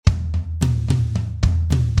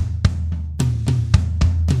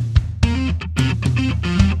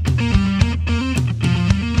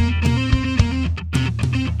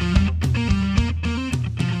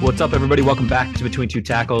What's up, everybody? Welcome back to Between Two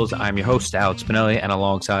Tackles. I'm your host, Alex Spinelli, and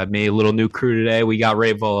alongside me, a little new crew today. We got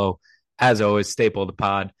Ray Volo, as always, staple of the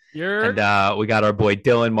pod. And we got our boy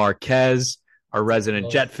Dylan Marquez, our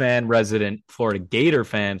resident Jet fan, resident Florida Gator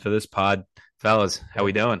fan for this pod. Fellas, how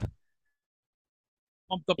we doing?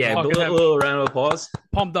 Pumped up. Yeah, a little round of applause.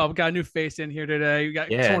 Pumped up. Got a new face in here today. We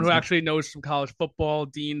got someone who actually knows some college football.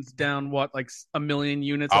 Dean's down like 1 million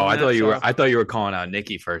units. Oh, I thought you were calling out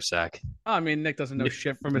Nicky for a sec. I mean, Nick doesn't know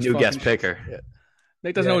shit from his new guest picker. Yeah.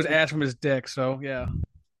 Nick doesn't know his ass from his dick. So yeah,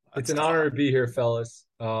 it's an honor to be here, fellas.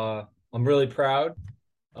 I'm really proud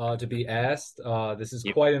to be asked. This is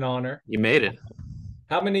quite an honor. You made it.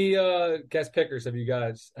 How many guest pickers have you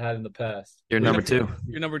guys had in the past? You're number two.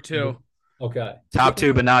 You're number two. Okay. Top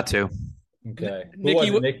two, but not two. Okay.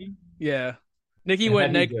 Nicky? Yeah. Nicky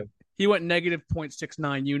went negative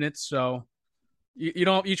 0.69 units, so you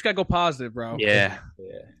just gotta go positive, bro. Yeah.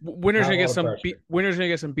 Winner's gonna get some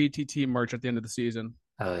BTT merch at the end of the season.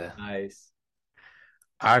 Oh yeah. Nice.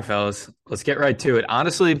 All right, fellas. Let's get right to it.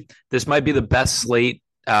 Honestly, this might be the best slate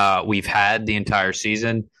we've had the entire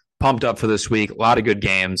season. Pumped up for this week. A lot of good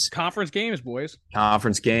games. Conference games, boys.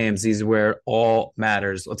 Conference games. These are where it all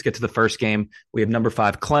matters. Let's get to the first game. We have number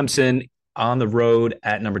 5, Clemson, on the road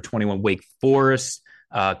at number 21, Wake Forest.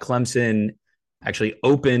 Clemson actually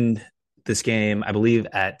opened this game, I believe,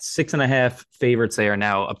 at 6.5 favorites. They are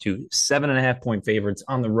now up to 7.5 point favorites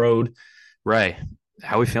on the road. Ray,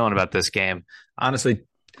 how are we feeling about this game? Honestly,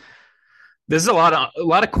 this is a lot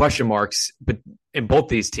of question marks, but in both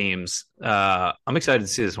these teams, I'm excited to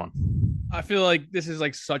see this one. I feel like this is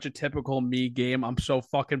like such a typical me game. I'm so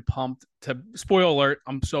fucking pumped to spoil alert.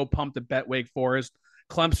 I'm so pumped to bet Wake Forest.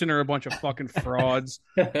 Clemson are a bunch of fucking frauds.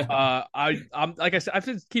 I'm like I said, I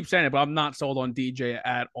keep saying it, but I'm not sold on DJ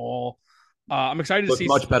at all. I'm excited to see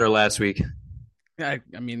much better last week. I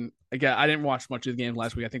mean, again, I didn't watch much of the game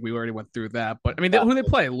last week. I think we already went through that. But I mean, who they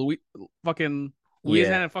play?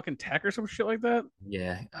 Louisiana fucking Tech or some shit like that?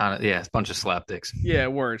 Yeah. It's a bunch of slapdicks. Yeah,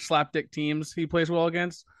 slapdick teams he plays well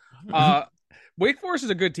against. Wake Forest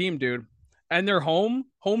is a good team, dude. And they're home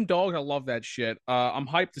dogs. I love that shit. I'm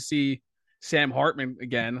hyped to see Sam Hartman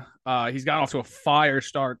again. He's gotten off to a fire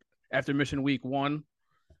start after mission week 1.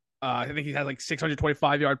 I think he had like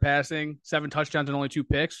 625-yard passing, 7 touchdowns and only 2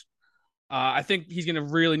 picks. I think he's going to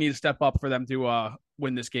really need to step up for them to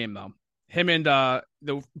win this game, though. Him and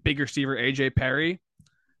the big receiver AJ Perry,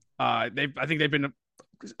 I think they've been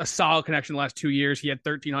a solid connection the last 2 years. He had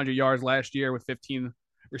 1,300 yards last year with 15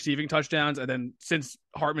 receiving touchdowns, and then since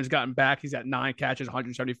Hartman's gotten back, he's got 9 catches,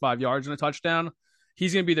 175 yards, and a touchdown.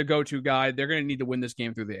 He's going to be the go-to guy. They're going to need to win this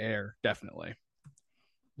game through the air, definitely.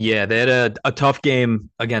 Yeah, they had a tough game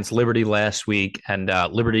against Liberty last week, and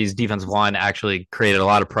Liberty's defensive line actually created a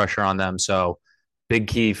lot of pressure on them. So big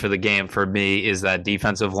key for the game for me is that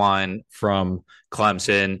defensive line from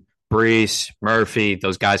Clemson, Brees, Murphy,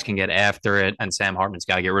 those guys can get after it, and Sam Hartman's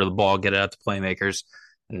got to get rid of the ball, get it out to playmakers,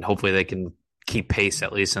 and hopefully they can keep pace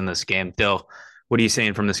at least in this game. Dill, what are you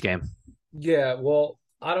saying from this game? Yeah, well,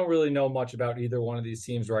 I don't really know much about either one of these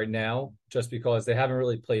teams right now, just because they haven't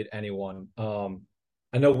really played anyone.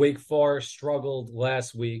 I know Wake Forest struggled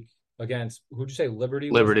last week against, who'd you say, Liberty?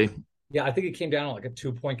 Liberty. Yeah, I think it came down to like a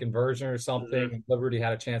 2-point conversion or something. Mm-hmm. Liberty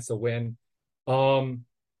had a chance to win.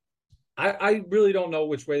 I really don't know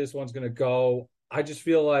which way this one's going to go. I just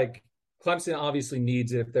feel like Clemson obviously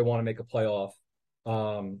needs it if they want to make a playoff.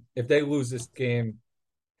 If they lose this game,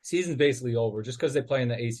 season's basically over just because they play in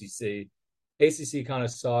the ACC. ACC kind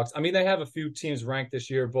of sucks. I mean, they have a few teams ranked this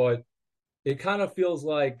year, but it kind of feels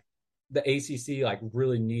like the ACC like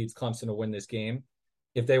really needs Clemson to win this game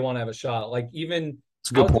if they want to have a shot. Like even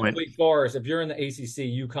it's a good point. Wake Forest, if you're in the ACC,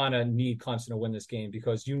 you kind of need Clemson to win this game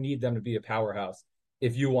because you need them to be a powerhouse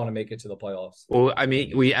if you want to make it to the playoffs. Well, I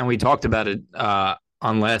mean, we talked about it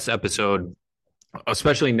on last episode,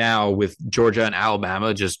 especially now with Georgia and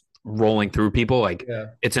Alabama just rolling through people. Like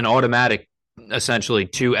It's an automatic, essentially,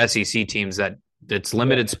 2 SEC teams that it's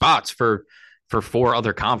limited spots for 4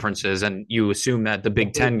 other conferences, and you assume that the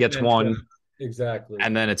Big Ten gets one. Exactly.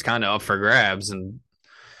 And then it's kind of up for grabs, and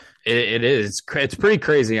it's pretty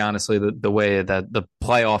crazy, honestly, the way that the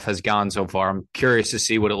playoff has gone so far. I'm curious to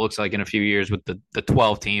see what it looks like in a few years with the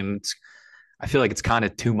 12 teams. I feel like it's kind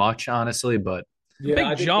of too much, honestly, but I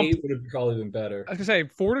think jump 8 would have probably been better. I was gonna say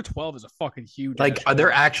 4 to 12 is a fucking huge. Like, are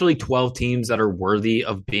there actually 12 teams that are worthy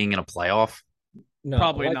of being in a playoff? No,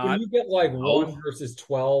 probably not. When you get like 1 versus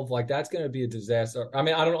 12, like that's going to be a disaster. I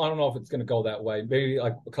mean, I don't know if it's going to go that way. Maybe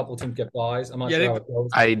like a couple of teams get buys. I'm not sure how it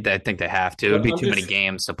goes. I think they have to. It'd be too many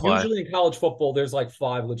games to play. Usually in college football, there's like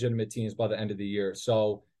 5 legitimate teams by the end of the year.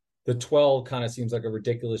 So the 12 kind of seems like a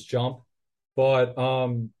ridiculous jump. But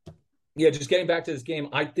yeah, just getting back to this game,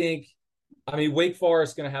 I mean, Wake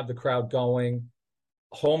Forest going to have the crowd going.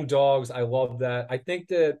 Home dogs, I love that. I think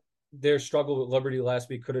that their struggle with Liberty last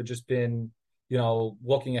week could have just been,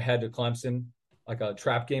 looking ahead to Clemson, like a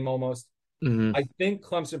trap game almost. Hmm. I think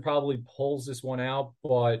Clemson probably pulls this one out,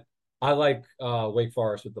 but I like Wake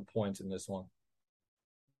Forest with the points in this one.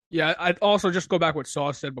 Yeah, I'd also just go back what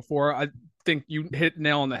Sauce said before. I think you hit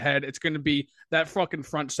nail on the head. It's going to be that fucking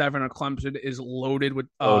front seven of Clemson is loaded with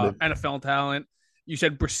Loaded. NFL talent. You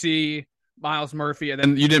said Brissy, Miles Murphy, and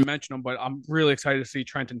then you didn't mention them, but I'm really excited to see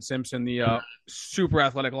Trenton Simpson, the super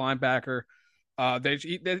athletic linebacker.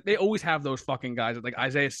 They always have those fucking guys like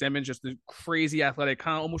Isaiah Simmons, just the crazy athletic,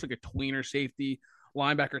 kind of almost like a tweener safety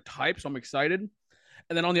linebacker type. So I'm excited.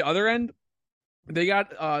 And then on the other end, they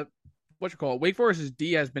got what you call it. Wake Forest's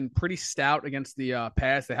D has been pretty stout against the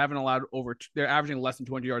pass. They haven't allowed over. They're averaging less than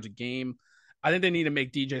 200 yards a game. I think they need to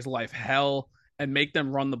make DJ's life hell and make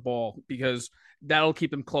them run the ball because that'll keep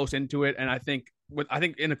them close into it. And I think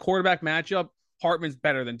in a quarterback matchup, Hartman's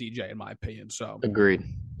better than DJ in my opinion. So Agreed.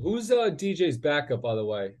 Who's DJ's backup, by the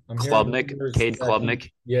way? I'm hearing Klubnik, rumors Cade that Klubnik.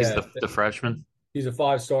 He's yeah, the freshman. he's a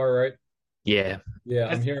 5-star, right? Yeah. Yeah,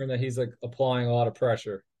 I'm hearing that he's like applying a lot of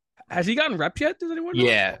pressure. has he gotten reps yet? Does anyone know?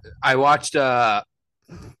 Yeah. I watched there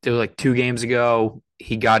was like 2 games ago.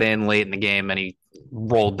 He got in late in the game and he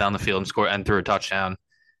rolled down the field and scored and threw a touchdown.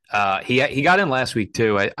 He got in last week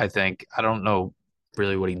too, I think. I don't know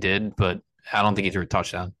really what he did, but I don't think he threw a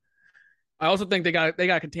touchdown. I also think they got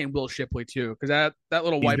to contain Will Shipley too because that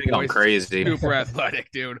little He's white been boy going crazy. super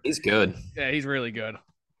athletic, dude. He's good. Yeah, he's really good.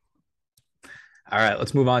 All right,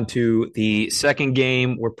 let's move on to the second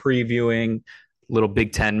game. We're previewing little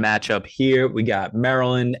Big Ten matchup here. We got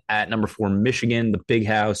Maryland at number 4, Michigan, the big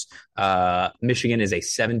house. Michigan is a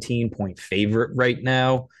 17-point favorite right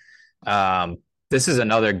now. This is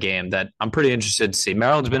another game that I'm pretty interested to see.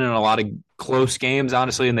 Maryland's been in a lot of close games,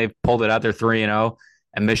 honestly, and they've pulled it out. They're 3-0,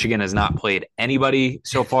 and Michigan has not played anybody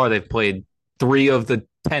so far. They've played 3 of the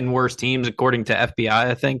 10 worst teams, according to FBI,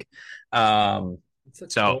 I think.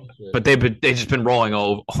 So, but they've just been rolling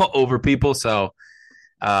over people. So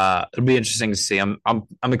it'll be interesting to see. I'm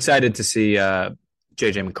excited to see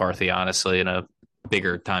JJ McCarthy, honestly, in a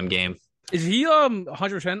bigger time game. Is he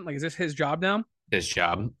 100%? Like, is this his job now? His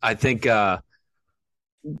job, I think.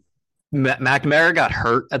 McNamara got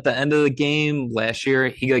hurt at the end of the game last year.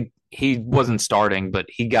 He wasn't starting, but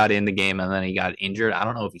he got in the game and then he got injured. I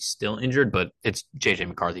don't know if he's still injured, but it's JJ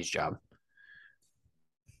McCarthy's job.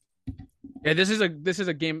 Yeah, this is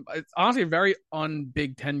a game. It's honestly a very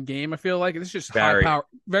un-Big Ten game. I feel like this is just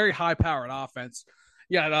very high powered offense.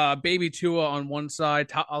 Yeah, baby Tua on one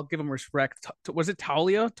side. I'll give him respect. Was it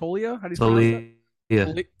Talia? How do you pronounce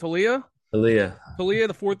that? Talia,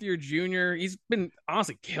 the 4th-year junior. He's been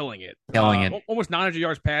honestly killing it. Almost 900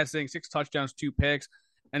 yards passing, 6 touchdowns, 2 picks,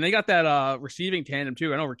 and they got that receiving tandem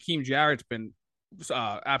too. I know Raheem Jarrett's been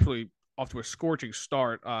absolutely off to a scorching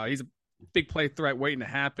start. He's a big play threat waiting to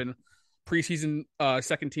happen. Preseason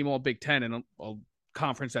second team all Big Ten in a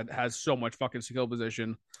conference that has so much fucking skill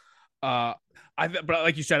position. But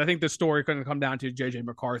like you said, I think the story going to come down to JJ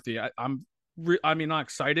McCarthy. I'm not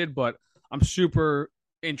excited, but I'm super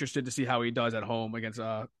interested to see how he does at home against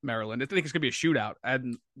Maryland. I think it's going to be a shootout,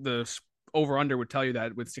 and the over under would tell you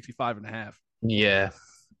that with 65.5. Yeah,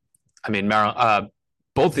 I mean Maryland.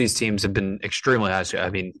 Both these teams have been extremely high.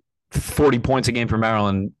 I mean, 40 points a game for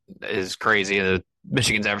Maryland is crazy.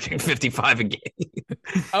 Michigan's averaging 55 a game.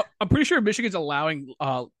 I'm pretty sure Michigan's allowing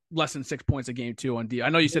less than 6 points a game too on D. I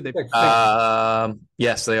know you said they.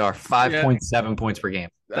 Yes, they are 5.7 points per game.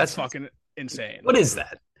 That's fucking insane. What is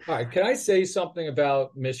that? All right, can I say something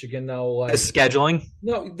about Michigan though? Like the scheduling?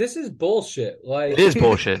 No, this is bullshit. Like it is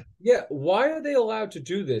bullshit. Yeah, why are they allowed to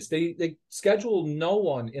do this? They schedule no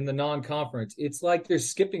one in the non-conference. It's like they're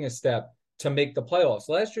skipping a step to make the playoffs.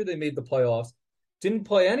 Last year they made the playoffs, didn't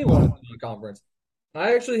play anyone in the non-conference.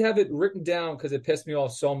 I actually have it written down because it pissed me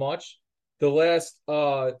off so much. The last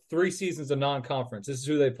 3 seasons of non-conference, this is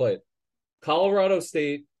who they played: Colorado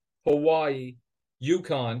State, Hawaii,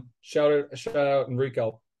 UConn. Shout out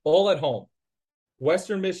Enrico. All at home.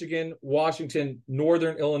 Western Michigan, Washington,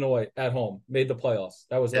 Northern Illinois at home made the playoffs.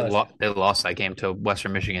 That was they lost that game to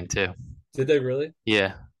Western Michigan too. Did they really?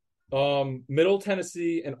 Yeah. Middle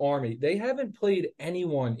Tennessee and Army. They haven't played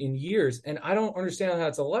anyone in years, and I don't understand how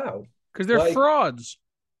that's allowed. Because they're frauds.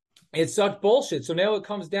 It's such bullshit. So now it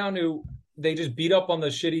comes down to they just beat up on the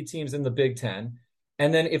shitty teams in the Big Ten.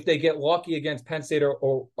 And then if they get lucky against Penn State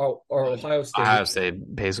or Ohio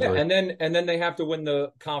State, basically, and then they have to win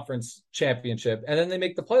the conference championship, and then they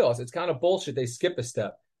make the playoffs. It's kind of bullshit. They skip a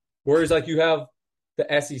step. Whereas like you have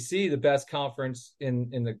the SEC, the best conference in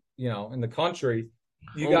the in the country.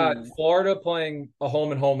 You got Florida playing a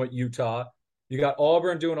home and home with Utah. You got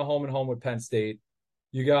Auburn doing a home and home with Penn State.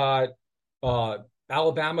 You got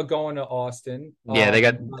Alabama going to Austin. Yeah, they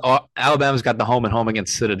got Alabama's got the home and home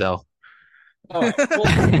against Citadel. Well,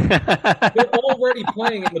 they're already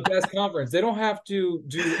playing in the best conference. They don't have to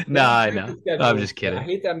do. No, I know. I'm just kidding. I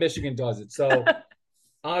hate that Michigan does it. So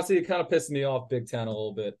honestly, it kind of pisses me off Big Ten a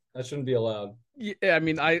little bit. That shouldn't be allowed. Yeah, I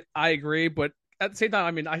mean, I agree, but at the same time,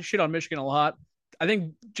 I mean, I shit on Michigan a lot. I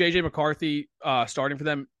think JJ McCarthy starting for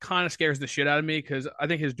them kind of scares the shit out of me because I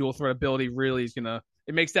think his dual threat ability really is gonna.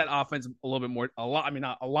 It makes that offense a little bit more,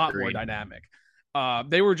 not a lot more dynamic.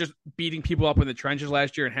 They were just beating people up in the trenches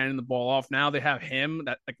last year and handing the ball off. Now they have him.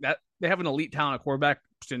 They have an elite talent at quarterback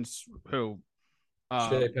since who?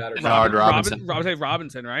 Robinson,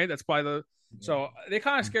 right? That's by the. So they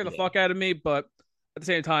kind of scare the fuck out of me, but at the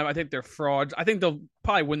same time, I think they're frauds. I think they'll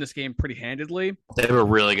probably win this game pretty handedly. They have a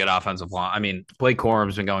really good offensive line. I mean, Blake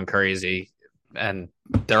Corum's been going crazy, and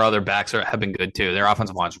their other backs have been good too. Their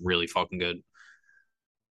offensive line's really fucking good.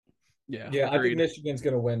 Yeah, agreed. I think Michigan's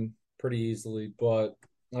going to win pretty easily, but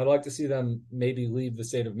I'd like to see them maybe leave the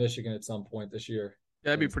state of Michigan at some point this year.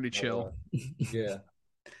 That'd be pretty chill. Yeah.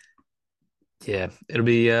 Yeah, it'll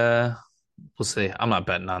be we'll see. I'm not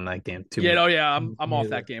betting on that game too much. I'm off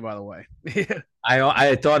that game, by the way.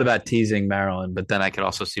 I thought about teasing Maryland, but then I could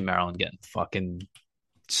also see Maryland getting fucking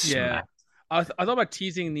smacked. I thought about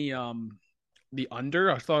teasing the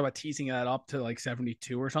under. I thought about teasing that up to like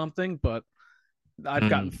 72 or something, but I've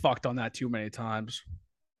gotten fucked on that too many times.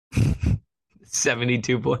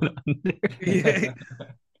 72 point under. Yeah.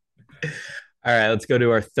 All right, let's go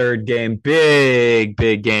to our third game. Big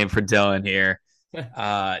game for Dylan here.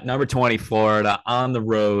 Number 20, Florida, on the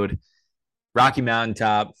road. Rocky Mountain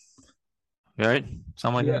Top. All right?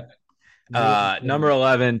 Something like that. Number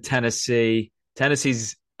 11, Tennessee.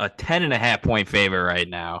 Tennessee's a 10.5 point favorite right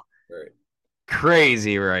now. Right.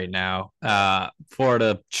 Crazy right now.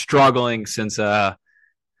 Florida struggling since a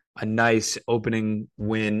nice opening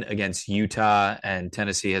win against Utah, and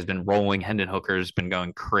Tennessee has been rolling. Hendon Hooker's been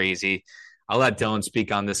going crazy. I'll let Dylan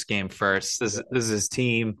speak on this game first. This is his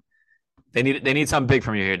team. They need something big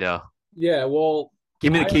from you here, Dylan. Yeah, well,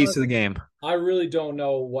 give me the keys to the game. I really don't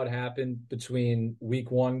know what happened between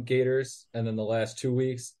week 1 Gators and then the last 2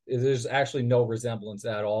 weeks. There's actually no resemblance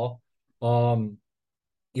at all.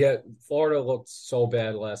 Yeah, Florida looked so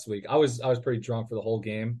bad last week. I was pretty drunk for the whole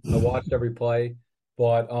game. I watched every play,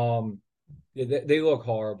 but they look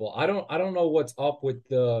horrible. I don't know what's up with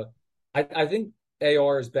I think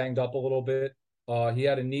AR is banged up a little bit. He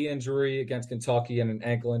had a knee injury against Kentucky and an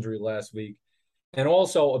ankle injury last week. And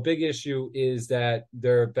also a big issue is that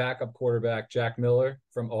their backup quarterback, Jack Miller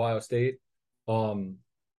from Ohio State,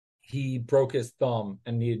 he broke his thumb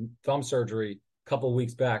and needed thumb surgery a couple of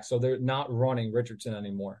weeks back. So they're not running Richardson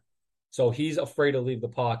anymore. So he's afraid to leave the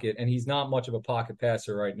pocket, and he's not much of a pocket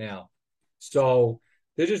passer right now. So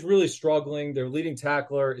they're just really struggling. Their leading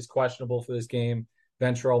tackler is questionable for this game,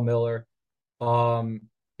 Ventrell Miller.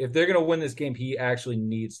 If they're going to win this game, he actually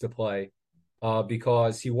needs to play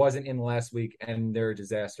because he wasn't in last week, and they're a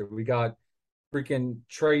disaster. We got freaking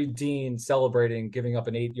Trey Dean celebrating, giving up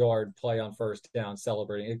an 8-yard play on first down,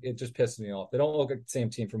 celebrating. It just pisses me off. They don't look like the same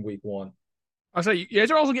team from week 1. I say you guys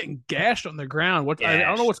are also getting gashed on the ground. I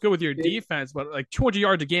don't know what's good with your defense, but like 200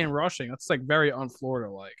 yards a game rushing, that's like very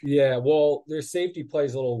un-Florida-like. Yeah, well, their safety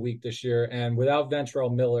plays a little weak this year, and without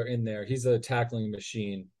Ventrell Miller in there, he's a tackling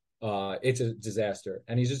machine. It's a disaster,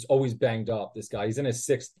 and he's just always banged up. This guy, he's in his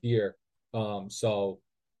 6th year, so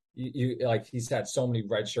you like he's had so many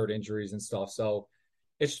redshirt injuries and stuff. So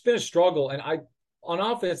it's been a struggle. And on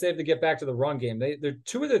offense, they have to get back to the run game. They're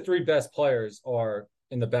 2 of the 3 best players are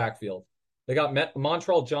in the backfield. They got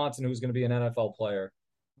Montrell Johnson, who's going to be an NFL player,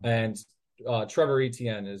 and Trevor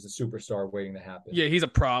Etienne is a superstar waiting to happen. Yeah, he's a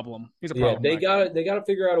problem. Yeah, they got to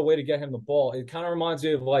figure out a way to get him the ball. It kind of reminds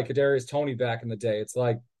me of like Kadarius Toney back in the day. It's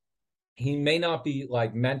like he may not be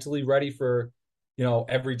like mentally ready for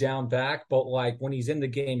every down back, but like when he's in the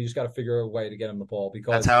game, you just got to figure a way to get him the ball.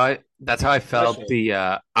 Because that's how I felt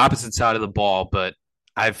the opposite side of the ball. But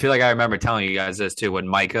I feel like I remember telling you guys this too when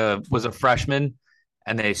Micah was a freshman.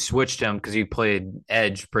 And they switched him because he played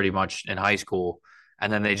edge pretty much in high school.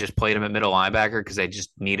 And then they just played him at middle linebacker because they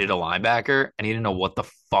just needed a linebacker. And he didn't know what the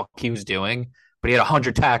fuck he was doing. But he had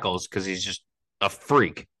 100 tackles because he's just a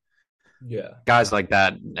freak. Yeah. Guys like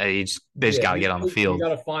that, they just got to get on the field. You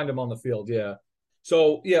got to find him on the field, yeah.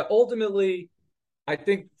 So, yeah, ultimately, I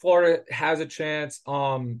think Florida has a chance.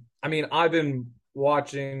 I mean, I've been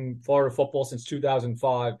watching Florida football since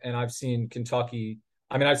 2005, and I've seen Kentucky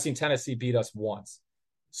I mean, I've seen Tennessee beat us once.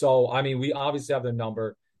 So, I mean, we obviously have the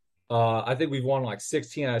number. I think we've won like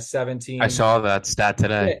 16 out of I 17. saw that stat Yeah,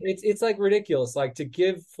 today. it's like ridiculous. Like to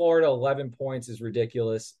give Florida 11 points is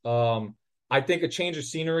ridiculous. I think a change of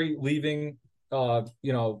scenery, leaving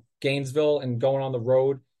Gainesville and going on the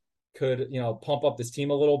road could, pump up this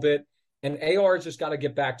team a little bit. And AR's just got to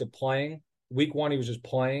get back to playing. Week 1, he was just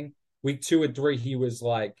playing. Week 2 and 3, he was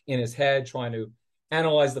like in his head trying to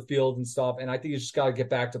analyze the field and stuff. And I think he's just got to get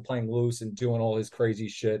back to playing loose and doing all his crazy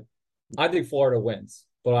shit. I think Florida wins,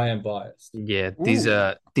 but I am biased. Yeah,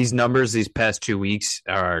 Ooh. these numbers these past 2 weeks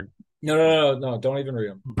are No. Don't even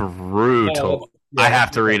read them. brutal. Yeah, I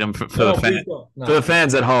have to read them no, please don't. for the No.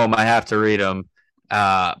 fans at home. I have to read them.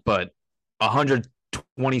 But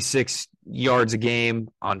 126 yards a game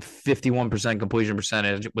on 51% completion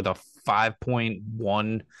percentage with a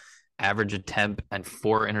 5.1 average attempt and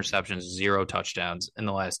 4 interceptions, 0 touchdowns in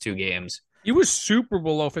the last 2 games. He was super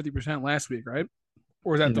below 50% last week, right?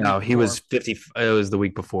 Or was that the No, week he was before? 50. It was the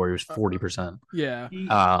week before. He was 40%. Yeah. He,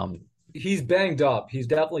 Um, he's banged up. He's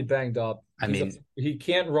definitely banged up. I mean, He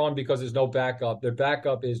can't run because there's no backup. Their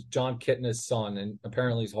backup is John Kitna's son, and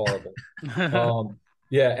apparently he's horrible.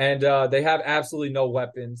 Yeah, and they have absolutely no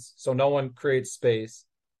weapons, so no one creates space.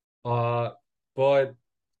 But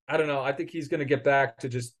I don't know. I think he's going to get back to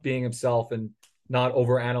just being himself and not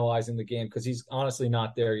over analyzing the game because he's honestly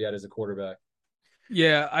not there yet as a quarterback.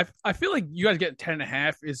 Yeah, I feel like you guys get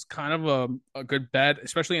 10.5 is kind of a good bet,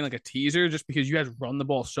 especially in like a teaser, just because you guys run the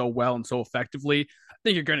ball so well and so effectively. I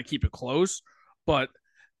think you're going to keep it close, but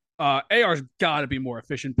AR's got to be more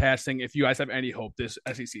efficient passing if you guys have any hope this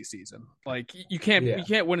SEC season. Like you can't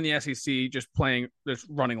win in the SEC just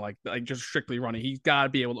running like just strictly running. He's got to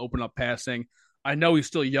be able to open up passing. I know he's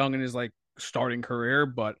still young in his like starting career,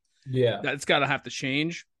 but Yeah. that's got to have to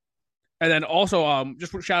change. And then also,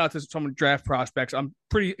 just shout out to some draft prospects. I'm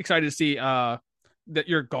pretty excited to see that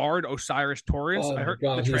your guard Osiris Torrance. Oh I my heard the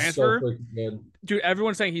God, he's so transfer, freaking good. dude.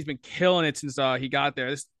 Everyone's saying he's been killing it since he got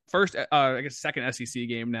there. This first, I guess, second SEC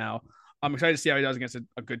game now. I'm excited to see how he does against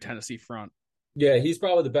a good Tennessee front. Yeah, he's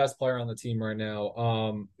probably the best player on the team right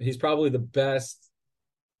now. He's probably the best,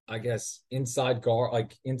 I guess, inside guard,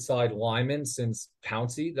 like inside lineman since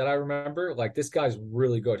Pouncey that I remember. Like this guy's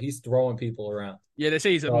really good. He's throwing people around. Yeah, they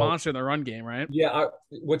say he's a So monster in the run game, right? yeah,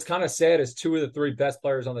 what's kind of sad is 2 of the 3 best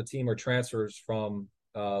players on the team are transfers from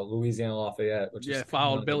Louisiana Lafayette, which Yeah, is kind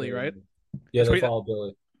followed of Billy, right? yeah, they Sweet. followed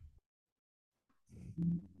Billy.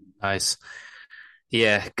 nice.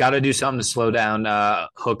 Yeah, got to do something to slow down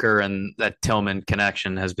Hooker, and that Tillman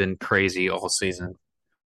connection has been crazy all season.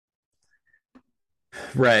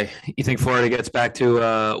 Ray, you think Florida gets back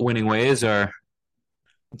to winning ways, or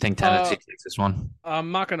you think Uh, Tennessee takes this one?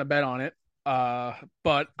 I'm not gonna bet on it.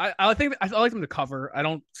 But I think I like them to cover. I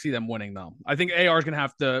don't see them winning though. I think AR is gonna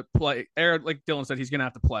have to play. AR, like Dylan said, he's gonna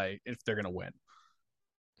have to play if they're gonna win.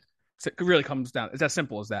 So it really comes down. It's as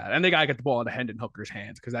simple as that. And they gotta get the ball into Hendon Hooker's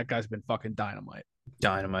hands because that guy's been fucking dynamite.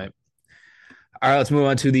 Dynamite. All right, let's move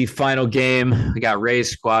on to the final game. We got Ray's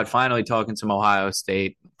squad finally talking some Ohio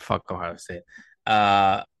State. Fuck Ohio State.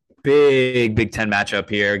 Big Big Ten matchup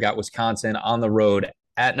here. Got Wisconsin on the road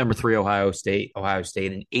at number 3 Ohio State. Ohio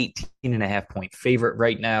State an 18.5 point favorite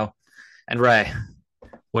right now. And Ray,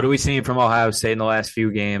 what are we seeing from Ohio State in the last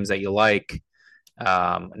few games that you like?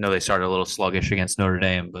 I know they started a little sluggish against Notre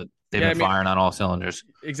Dame, but they've been firing on all cylinders.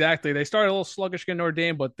 Exactly. They started a little sluggish against Notre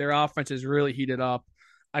Dame, but their offense is really heated up.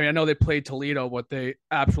 I mean, I know they played Toledo, but they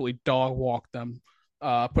absolutely dog walked them, put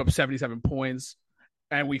up 77 points.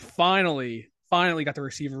 And we finally got the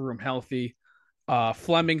receiver room healthy.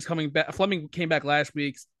 Fleming's coming back. Fleming came back last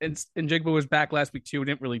week, and Jigba was back last week too. We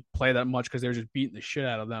didn't really play that much because they were just beating the shit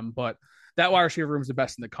out of them. But that wide receiver room is the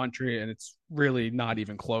best in the country, and it's really not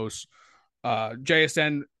even close.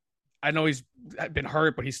 JSN, I know he's been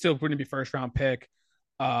hurt, but he's still going to be first round pick.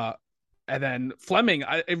 And then Fleming,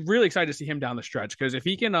 I'm really excited to see him down the stretch because if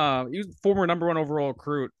he can, he was former number 1 overall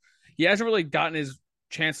recruit. He hasn't really gotten his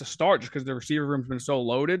chance to start just because the receiver room's been so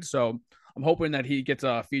loaded. So I'm hoping that he gets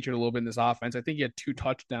featured a little bit in this offense. I think he had 2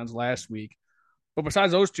 touchdowns last week. But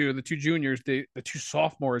besides those two, the 2 juniors, the 2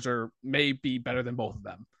 sophomores may be better than both of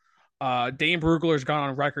them. Dane Brugler's gone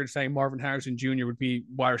on record saying Marvin Harrison Jr. would be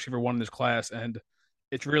wide receiver 1 in this class, and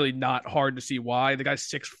it's really not hard to see why. The guy's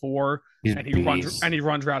 6'4", and he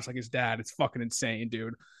runs routes like his dad. It's fucking insane,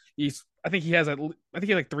 dude. I think he has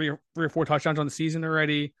like 3 or 4 touchdowns on the season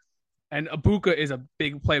already. And Abuka is a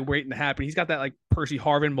big play waiting to happen. He's got that like Percy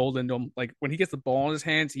Harvin mold into him. Like when he gets the ball in his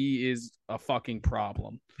hands, he is a fucking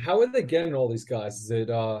problem. How are they getting all these guys? Is it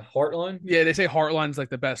Heartline? Yeah, they say Heartline's like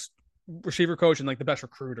the best receiver coach and like the best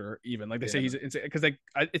recruiter. Even like they say he's because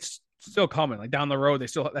it's still coming. Like down the road, they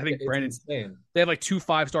still I think It's Brandon. insane. They have like 2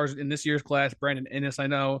 5-stars in this year's class. Brandon Innes, I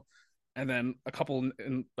know, and then a couple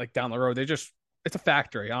in like down the road. It's a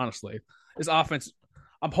factory. Honestly, this offense.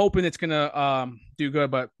 I'm hoping it's gonna do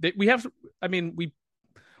good, but we have. I mean,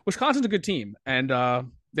 Wisconsin's a good team, and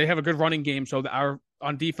they have a good running game. So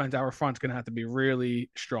on defense, our front's gonna have to be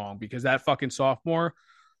really strong because that fucking sophomore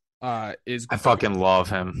is. I fucking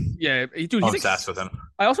love him. Yeah, dude, I'm he's obsessed like, with him.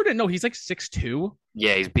 I also didn't know he's like 6'2".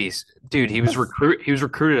 Yeah, he's beast, dude. He was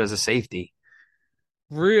recruited as a safety.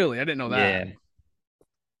 Really, I didn't know that. Yeah,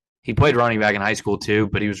 he played running back in high school too,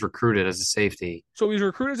 but he was recruited as a safety. So he was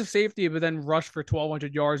recruited as a safety, but then rushed for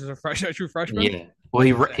 1,200 yards as a true freshman. Yeah. Well,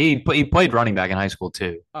 he played running back in high school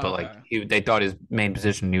too, but Okay. like they thought his main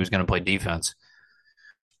position he was going to play defense.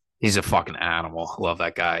 He's a fucking animal. Love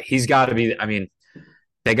that guy. He's got to be. I mean,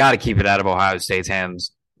 they got to keep it out of Ohio State's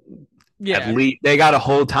hands. Yeah, At least they got a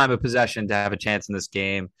whole time of possession to have a chance in this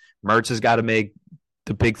game. Mertz has got to make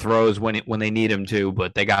the big throws when they need him to,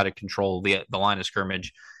 but they got to control the line of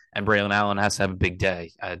scrimmage. And Braylon Allen has to have a big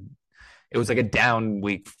day. It was like a down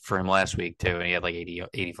week for him last week too, and he had like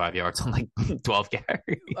 85 yards on like 12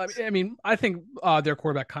 carries. I mean, I think their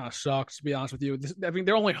quarterback kind of sucks, to be honest with you. I mean,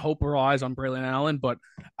 their only hope relies on Braylon Allen, but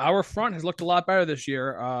our front has looked a lot better this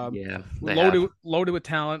year. Yeah, loaded with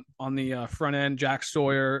talent on the front end. Jack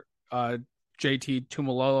Sawyer, JT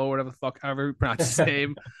Tumalolo, whatever the fuck, however you pronounce his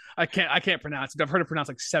name. I can't pronounce it. I've heard it pronounced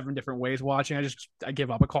like 7 different ways watching. I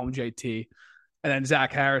give up. I call him JT. And then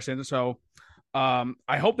Zach Harrison. So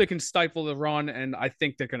I hope they can stifle the run, and I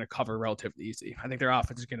think they're going to cover relatively easy. I think their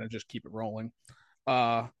offense is going to just keep it rolling.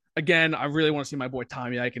 Again, I really want to see my boy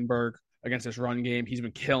Tommy Eichenberg against this run game. He's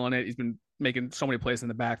been killing it. He's been making so many plays in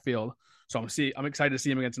the backfield. So I'm excited to see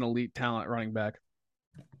him against an elite talent running back.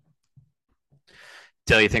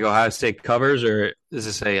 Do you think Ohio State covers, or is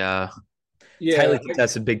this a tightly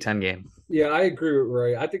contested Big Ten game? Yeah, I agree with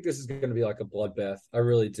Roy. I think this is going to be like a bloodbath. I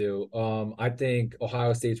really do. I think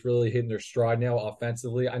Ohio State's really hitting their stride now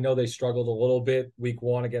offensively. I know they struggled a little bit week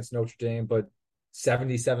 1 against Notre Dame, but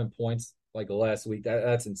 77 points like last week,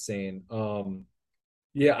 that's insane.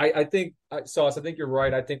 Yeah, I think, Sauce, I think you're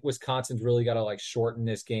right. I think Wisconsin's really got to like shorten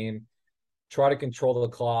this game, try to control the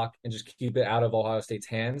clock, and just keep it out of Ohio State's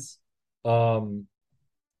hands.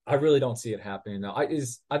 I really don't see it happening now. I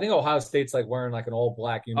think Ohio State's like wearing like an all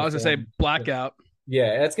black uniform. I was gonna say blackout.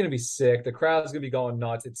 Yeah, that's gonna be sick. The crowd's gonna be going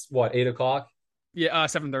nuts. It's what, 8:00? Yeah,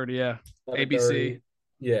 7:30. Yeah, 7:30. ABC.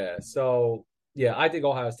 Yeah, so yeah, I think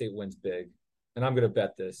Ohio State wins big, and I'm gonna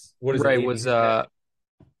bet this. What is Right, it? What's up?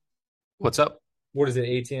 What is it?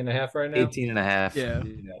 18.5 right now. 18.5. Yeah.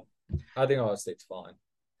 I think Ohio State's fine.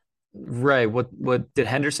 Right. What did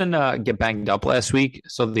Henderson get banged up last week?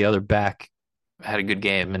 So the other back had a good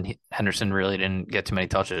game, and Henderson really didn't get too many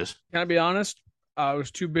touches. Can I be honest? I was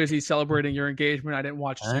too busy celebrating your engagement. I didn't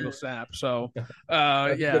watch a single snap. So,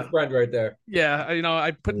 yeah, good friend right there. Yeah,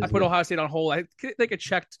 I put Ohio State on hold. I think I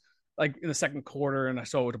checked like in the second quarter, and I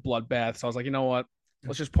saw it was a bloodbath. So I was like, you know what?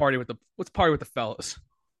 Let's party with the fellas.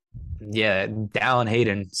 Yeah, Dallin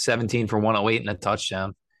Hayden, 17 for 108 and a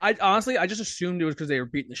touchdown. I honestly just assumed it was because they were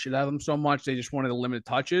beating the shit out of them so much. They just wanted to limit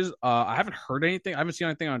touches. I haven't heard anything. I haven't seen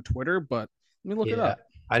anything on Twitter, but let me look it up.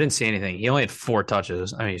 I didn't see anything. He only had 4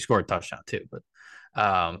 touches. I mean, he scored a touchdown too, but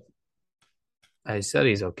I said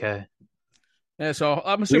he's okay. Yeah, so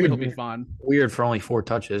I'm assuming he'll be fine. Weird for only 4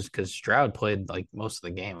 touches because Stroud played like most of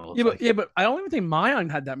the game. But I don't even think Mayan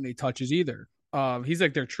had that many touches either. He's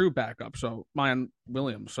like their true backup, so Mayan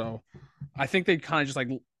Williams. So I think they kind of just like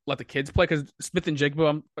let the kids play because Smith and Jigba,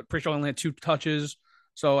 I'm pretty sure only had 2 touches.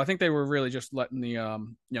 So I think they were really just letting the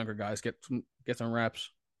younger guys get some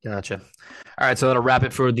reps. Gotcha. All right, so that'll wrap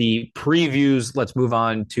it for the previews. Let's move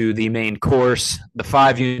on to the main course, the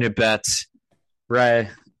 5-unit bets. Ray,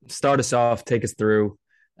 start us off. Take us through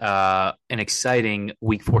an exciting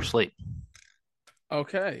Week 4 slate.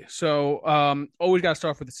 Okay, so always got to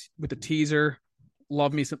start with the teaser.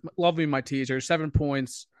 Love me my teaser. 7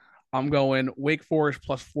 points. I'm going Wake Forest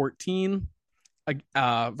plus 14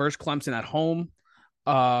 versus Clemson at home.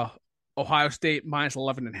 Ohio State minus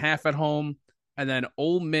 11.5 at home. And then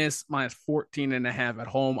Ole Miss minus 14.5 at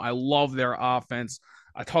home. I love their offense.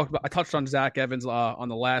 I touched on Zach Evans on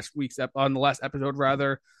the last episode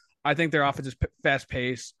rather. I think their offense is fast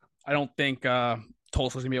paced. I don't think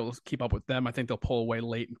Tulsa's gonna be able to keep up with them. I think they'll pull away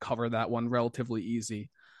late and cover that one relatively easy.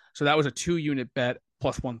 So that was a 2-unit bet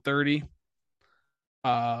plus 130.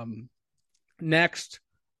 Next,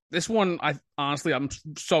 this one I'm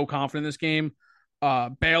so confident in this game.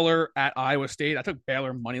 Baylor at Iowa State. I took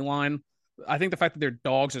Baylor money line. I think the fact that they're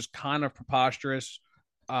dogs is kind of preposterous.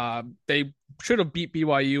 They should have beat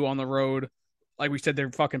BYU on the road. Like we said,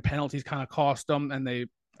 their fucking penalties kind of cost them, and I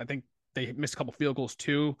think they missed a couple field goals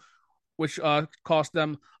too, which cost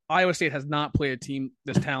them. Iowa State has not played a team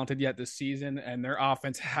this talented yet this season, and their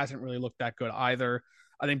offense hasn't really looked that good either.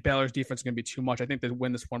 I think Baylor's defense is going to be too much. I think they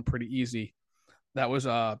win this one pretty easy. That was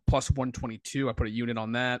plus 122. I put a unit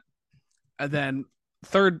on that. And then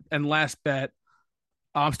third and last bet,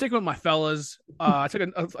 I'm sticking with my fellas. I took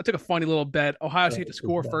a funny little bet. Ohio State to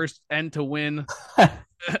score first and to win.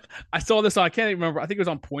 I saw this. I can't even remember. I think it was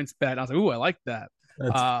on Points Bet. I was like, "Ooh, I like that."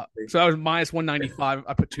 So I was minus 195.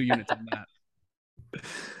 I put 2 units on that.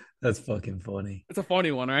 That's fucking funny. It's a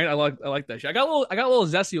funny one, right? I like that shit. I got a little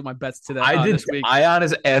zesty with my bets today. I did this week. I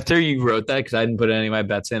honestly, after you wrote that, because I didn't put any of my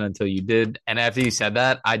bets in until you did, and after you said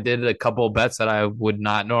that, I did a couple of bets that I would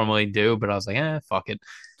not normally do, but I was like, fuck it.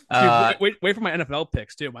 Dude, wait for my NFL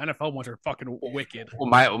picks too. My NFL ones are fucking wicked. Well,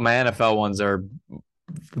 my NFL ones are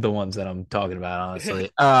the ones that I'm talking about,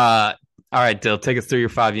 honestly. All right, Dill, take us through your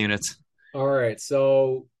 5 units. All right,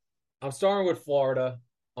 so I'm starting with Florida.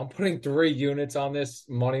 I'm putting 3 units on this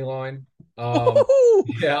money line.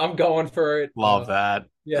 Yeah, I'm going for it. Love that.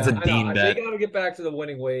 Yeah, it's a Dean bet. They got to get back to the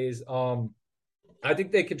winning ways. I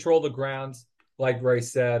think they control the grounds, like Ray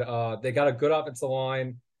said. They got a good offensive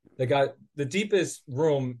line. They got the deepest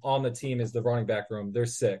room on the team is the running back room. They're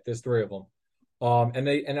sick. There's 3 of them.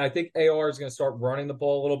 And I think AR is going to start running the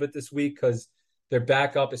ball a little bit this week because their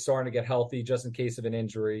backup is starting to get healthy just in case of an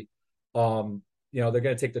injury. They're going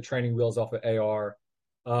to take the training wheels off of AR.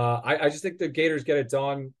 I just think the Gators get it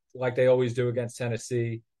done like they always do against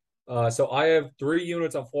Tennessee. So I have 3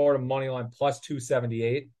 units on Florida money line plus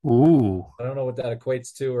 278. Ooh. I don't know what that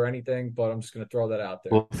equates to or anything, but I'm just going to throw that out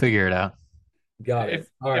there. We'll figure it out. Got it.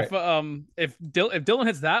 All right. If Dylan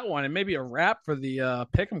hits that one, it may be a wrap for the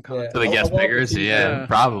pick'em contest. For the guest pickers,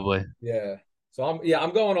 probably. Yeah. So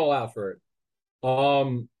I'm going all out for it.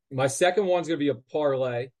 My second one's going to be a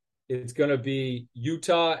parlay. It's going to be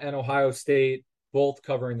Utah and Ohio State both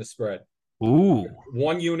covering the spread. Ooh.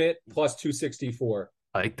 1 unit plus 264.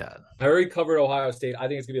 I like that. I already covered Ohio State. I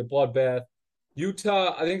think it's going to be a bloodbath.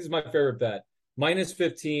 Utah, I think this is my favorite bet. Minus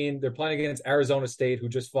 15. They're playing against Arizona State, who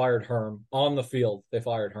just fired Herm on the field. They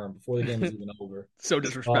fired Herm before the game was even over. So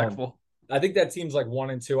disrespectful. I think that team's like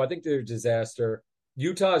 1-2. I think they're a disaster.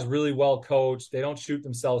 Utah is really well coached. They don't shoot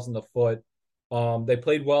themselves in the foot. They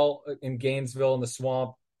played well in Gainesville in the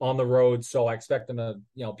swamp on the road, so I expect them to,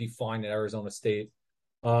 be fine at Arizona State.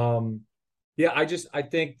 I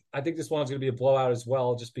think this one's going to be a blowout as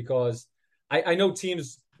well, just because I know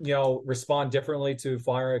teams, respond differently to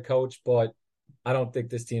firing a coach, but I don't think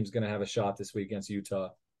this team's going to have a shot this week against Utah.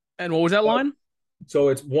 And what was that line? So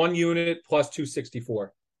it's 1 unit plus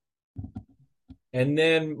 264. And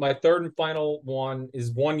then my third and final one is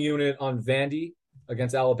 1 unit on Vandy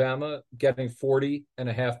against Alabama, getting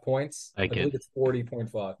 40.5 points. I believe it's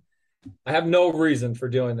 40.5. I have no reason for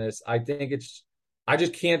doing this. I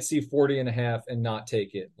just can't see 40.5 and not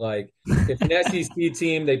take it. Like, it's an SEC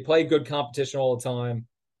team. They play good competition all the time.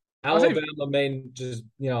 Alabama may just,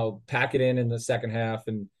 pack it in the second half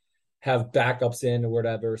and have backups in or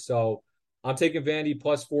whatever. So I'm taking Vandy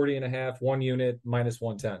plus 40.5, 1 unit, minus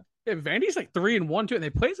 110. Yeah, Vandy's like 3-1 too, and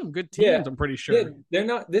they play some good teams. Yeah, I'm pretty sure. Yeah, they're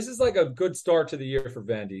not. This is like a good start to the year for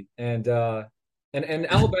Vandy, and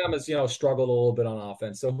Alabama's struggled a little bit on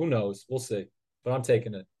offense. So who knows? We'll see. But I'm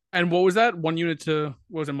taking it. And what was that? 1 unit to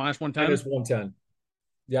what was it? Minus 110. Minus 110.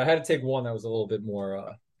 Yeah, I had to take one that was a little bit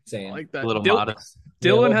more sane. I like that. A little modest.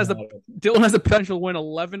 Dylan has the potential to win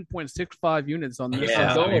 11.65 units on this.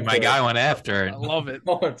 Yeah, my guy went after it. I love it.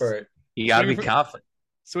 Going for it. You got to be confident.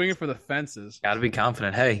 Swinging for the fences. Got to be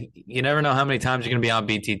confident. Hey, you never know how many times you're going to be on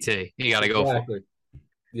BTT. You got to go for it.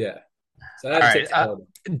 Yeah. So all right.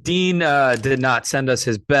 Dean did not send us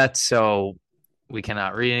his bets, so we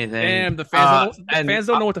cannot read anything. Damn, the fans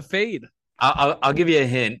don't know what to fade. I'll give you a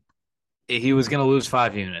hint. He was going to lose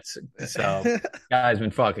 5 units. So, guy's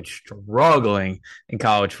been fucking struggling in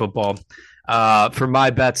college football. For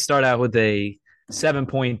my bets, start out with a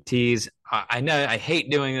 7-point tease. I know I hate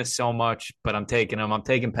doing this so much, but I'm taking them. I'm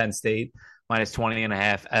taking Penn State minus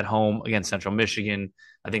 20.5 at home against Central Michigan.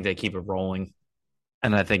 I think they keep it rolling.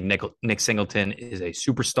 And I think Nick Singleton is a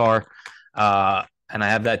superstar. And I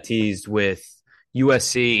have that teased with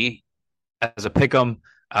USC as a pick'em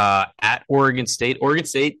at Oregon State. Oregon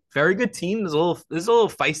State, very good team. This is a little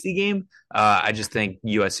feisty game. I just think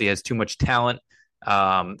USC has too much talent.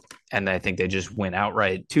 And I think they just win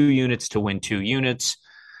outright. 2 units to win 2 units.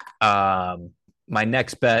 My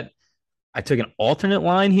next bet, I took an alternate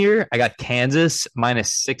line here. I got Kansas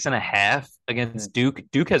minus 6.5 against Duke.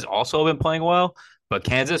 Duke has also been playing well, But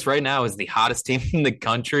Kansas right now is the hottest team in the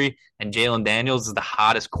country, and Jalen Daniels is the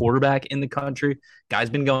hottest quarterback in the country. Guy's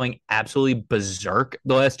been going absolutely berserk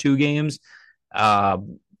the last 2 games.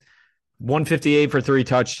 158 for 3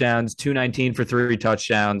 touchdowns, 219 for 3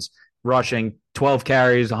 touchdowns, rushing 12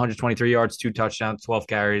 carries, 123 yards, 2 touchdowns, 12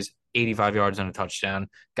 carries, 85 yards and a touchdown.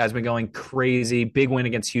 Guy's been going crazy. Big win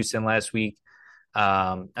against Houston last week.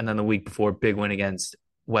 And then the week before, big win against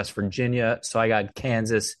West Virginia. So I got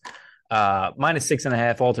Kansas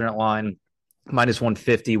 -6.5 alternate line,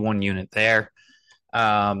 -150, 1 unit there.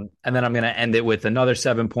 And then I'm going to end it with another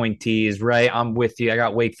 7-point tease. Ray, I'm with you. I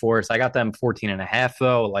got Wake Forest. I got them 14.5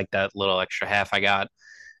 though. Like that little extra half I got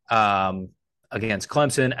against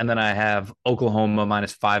Clemson. And then I have Oklahoma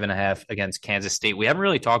 -5.5 against Kansas State. We haven't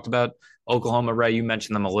really talked about Oklahoma, Ray. You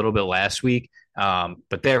mentioned them a little bit last week.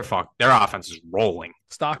 But their offense is rolling.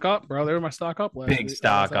 Stock up, bro. They were my stock up last Big week.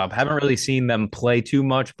 stock up. Haven't really seen them play too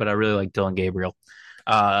much, but I really like Dylan Gabriel.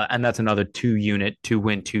 And that's another 2-unit,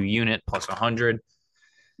 2-win, 2-unit plus 100.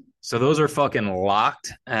 So those are fucking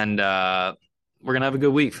locked, and we're gonna have a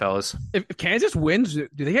good week, fellas. If Kansas wins, do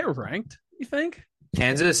they get ranked? You think?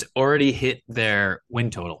 Kansas already hit their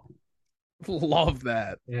win total. Love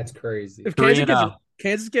that. That's crazy. If 3-0.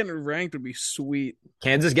 Kansas getting ranked would be sweet.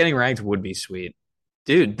 Kansas getting ranked would be sweet,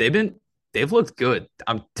 dude. They've looked good.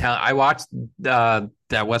 I watched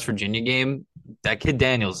that West Virginia game. That kid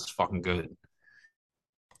Daniels is fucking good.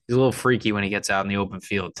 He's a little freaky when he gets out in the open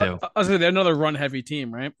field too. I was gonna say they're another run heavy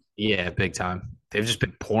team, right? Yeah, big time. They've just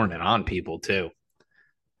been pouring it on people too.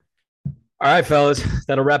 All right, fellas,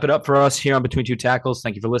 that'll wrap it up for us here on Between Two Tackles.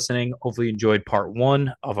 Thank you for listening. Hopefully you enjoyed part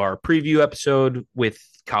 1 of our preview episode with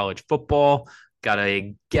college football. Got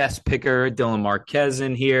a guest picker, Dylan Marquez,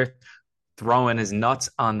 in here, throwing his nuts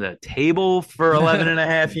on the table for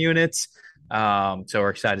 11.5 units. So we're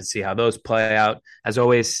excited to see how those play out. As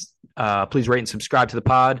always, please rate and subscribe to the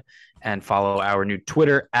pod and follow our new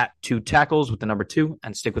Twitter at 2Tackles with the number 2,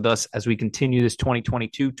 and stick with us as we continue this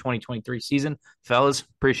 2022-2023 season. Fellas,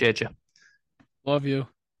 appreciate you. Love you.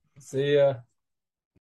 See ya.